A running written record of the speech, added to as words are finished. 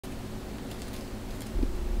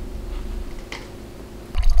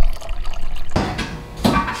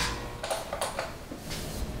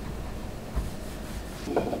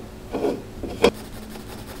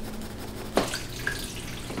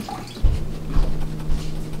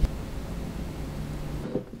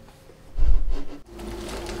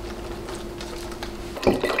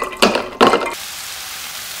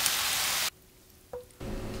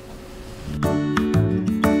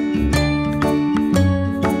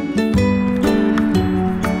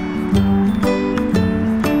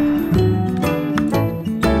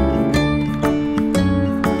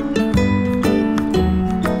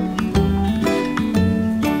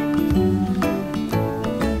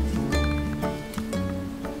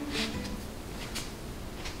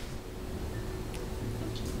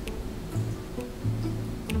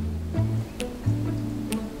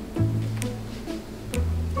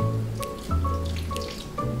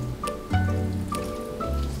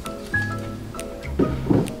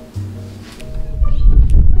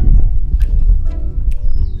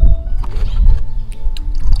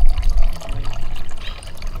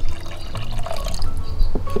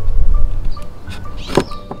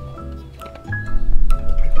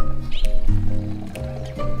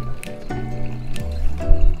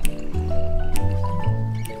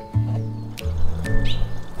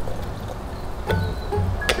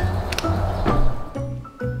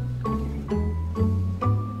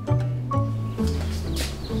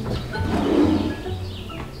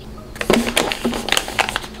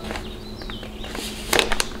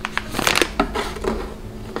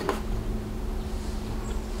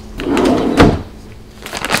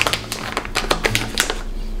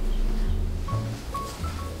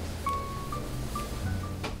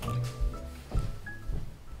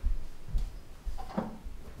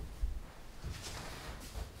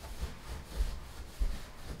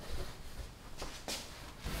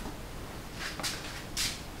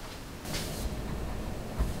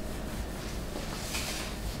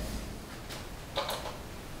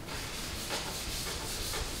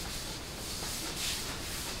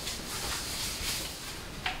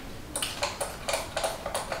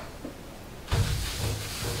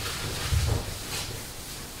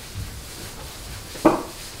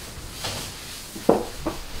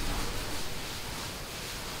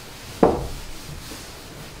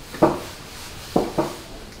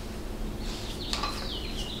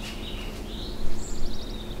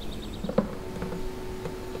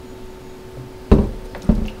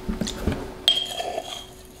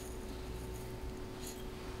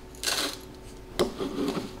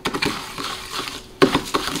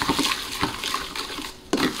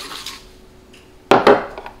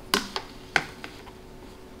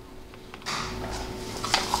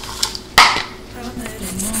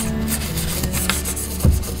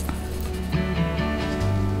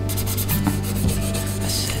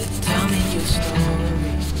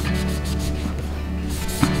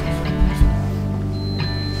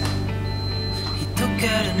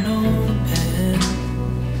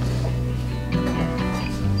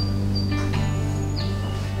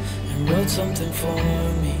held something for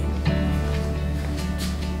me.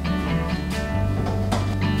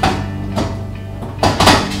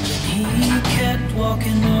 And he kept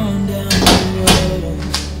walking on down the road,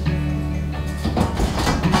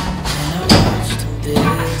 and I watched him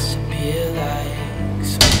disappear like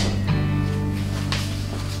smoke.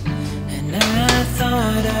 And I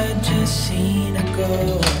thought I'd just seen a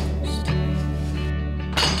ghost.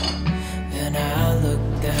 Then I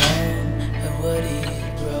looked down at what he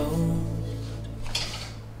wrote.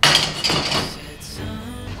 Said, son,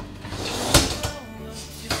 grow up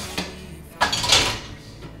to be fine.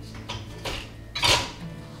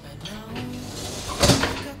 I know you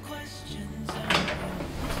got questions on your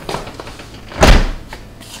mind.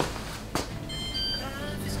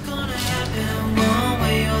 Life is gonna happen one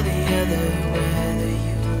way or the other, whether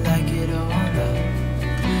you like it or not.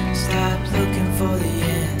 Stop looking for the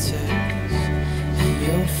answers and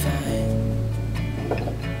you'll find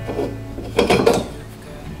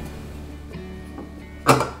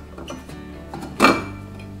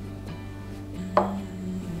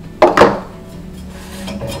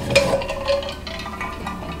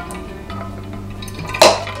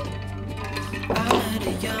I met a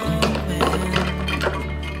young man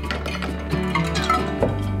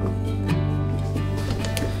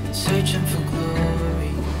searching for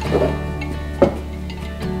glory.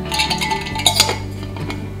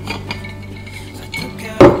 I took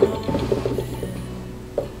out a moment.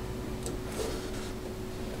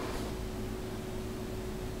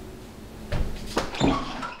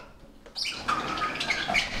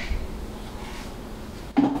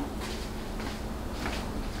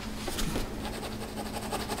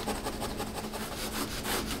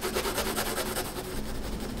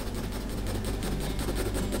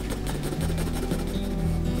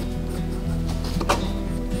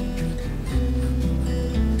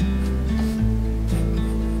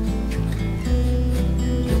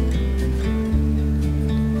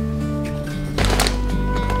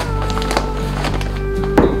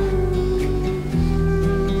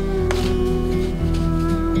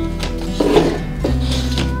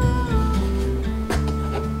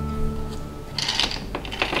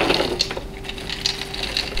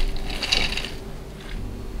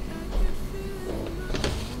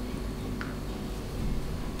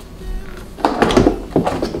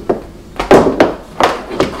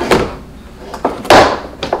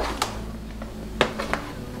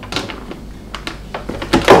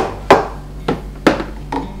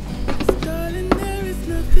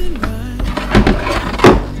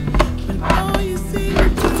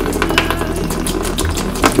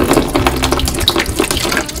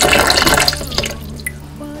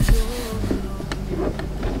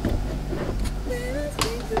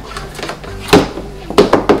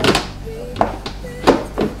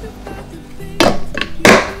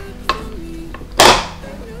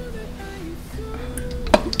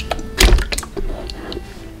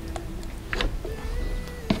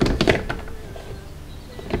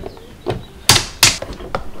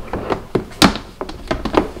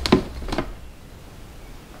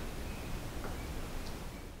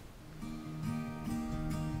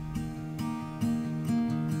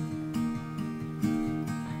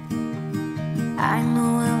 I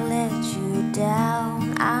know I let you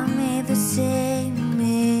down. I made the same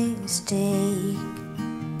mistake.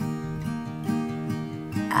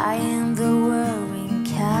 I am the worrying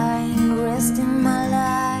kind, resting my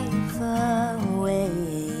life away.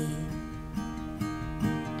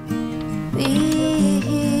 Be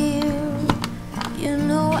here, you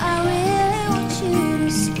know I really want you to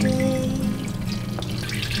stay.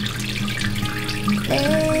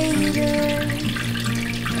 Later,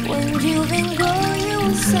 when you then go, you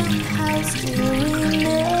will somehow still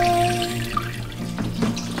remain.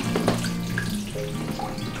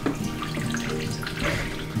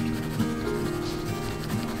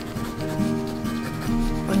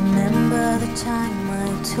 Remember the time I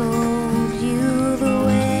told you the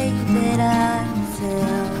way that I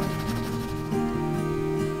felt,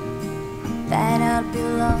 that I'd be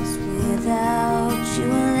lost without you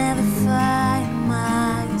and never find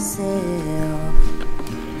myself.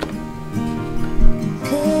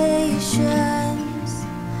 Patience,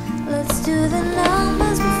 let's do the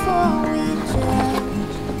numbers before we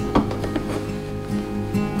judge.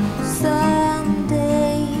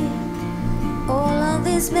 Someday, all of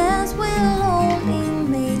this mess will only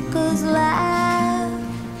make us laugh.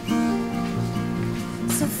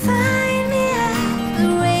 So find me at the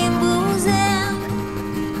rainbow's end,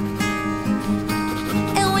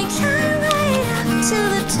 and we climb right up to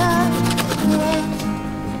the top. Yeah.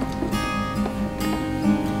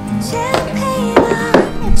 Champagne on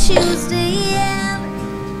a Tuesday and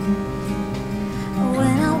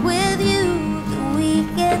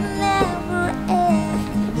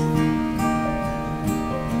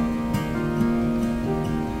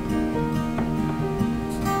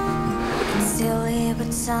here,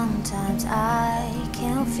 but sometimes I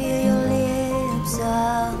can't feel your lips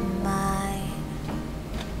on mine.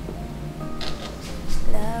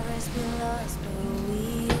 Lovers be lost.